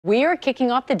We are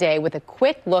kicking off the day with a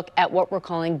quick look at what we're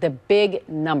calling the big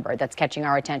number that's catching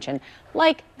our attention,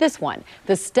 like this one,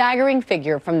 the staggering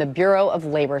figure from the Bureau of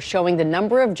Labor showing the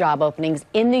number of job openings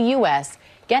in the U.S.,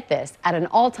 get this, at an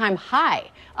all-time high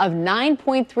of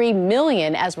 9.3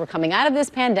 million as we're coming out of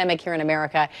this pandemic here in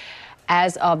America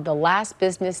as of the last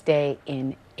business day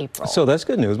in April. So that's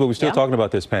good news, but we're still talking about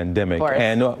this pandemic.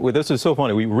 And this is so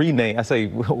funny. We rename, I say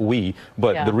we,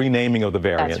 but the renaming of the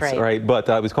variants, right? But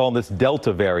I was calling this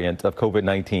Delta variant of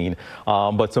COVID-19,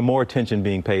 but some more attention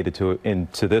being paid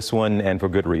into this one, and for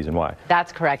good reason. Why?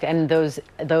 That's correct. And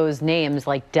those names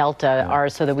like Delta are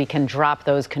so that we can drop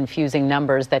those confusing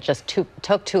numbers that just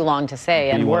took too long to say.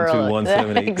 And we're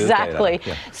exactly.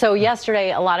 So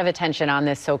yesterday, a lot of attention on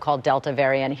this so-called Delta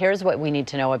variant. Here's what we need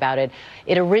to know about it.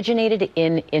 It originated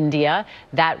in India.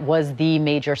 That was the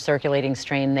major circulating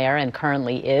strain there and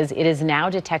currently is. It is now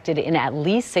detected in at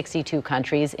least 62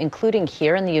 countries, including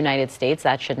here in the United States.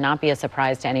 That should not be a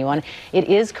surprise to anyone. It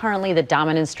is currently the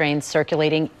dominant strain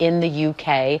circulating in the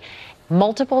UK.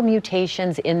 Multiple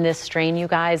mutations in this strain, you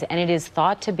guys, and it is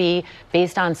thought to be,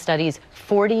 based on studies,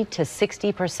 40 to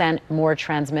 60% more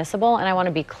transmissible. And I want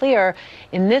to be clear,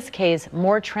 in this case,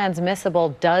 more transmissible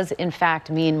does in fact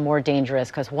mean more dangerous,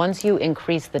 because once you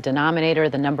increase the denominator,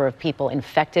 the number of people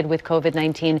infected with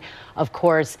COVID-19, of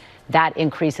course, that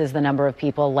increases the number of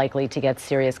people likely to get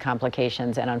serious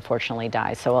complications and unfortunately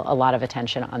die. So a lot of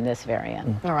attention on this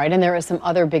variant. All right, and there is some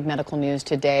other big medical news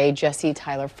today. Jesse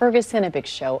Tyler Ferguson,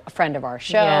 a friend of our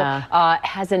show,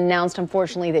 has announced,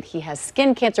 unfortunately, that he has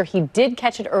skin cancer. He did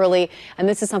catch it early, and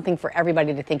this is something for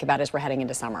everybody to think about as we're heading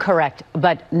into summer. Correct,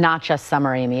 but not just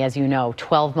summer, Amy. As you know,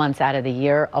 12 months out of the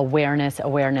year, awareness,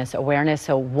 awareness, awareness.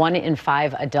 So 1 in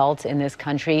 5 adults in this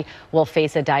country will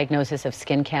face a diagnosis of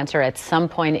skin cancer at some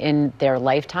point in their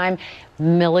lifetime.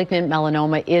 Malignant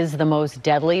melanoma is the most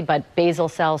deadly, but basal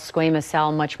cell, squamous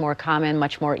cell, much more common,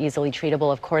 much more easily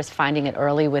treatable. Of course, finding it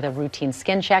early with a routine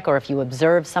skin check, or if you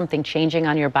observe something changing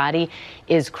on your body,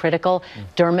 is critical.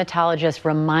 Dermatologists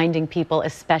reminding people,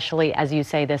 especially as you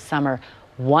say this summer,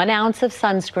 1 ounce of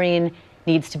sunscreen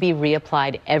needs to be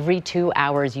reapplied every 2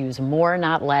 hours. Use more,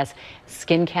 not less.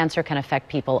 Skin cancer can affect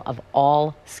people of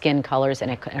all skin colors, and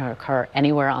it can occur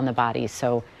anywhere on the body.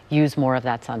 So use more of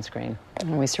that sunscreen.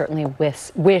 And we certainly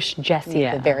wish Jesse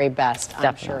the very best,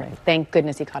 I'm sure. Thank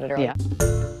goodness he caught it early.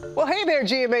 Well, hey there,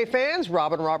 GMA fans.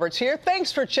 Robin Roberts here.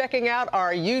 Thanks for checking out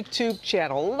our YouTube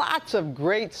channel. Lots of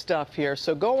great stuff here.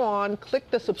 So go on, click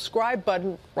the subscribe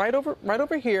button right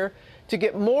over here to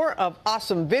get more of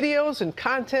awesome videos and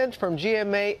content from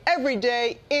GMA every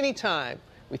day, anytime.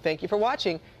 We thank you for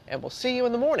watching, and we'll see you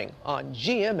in the morning on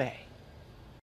GMA.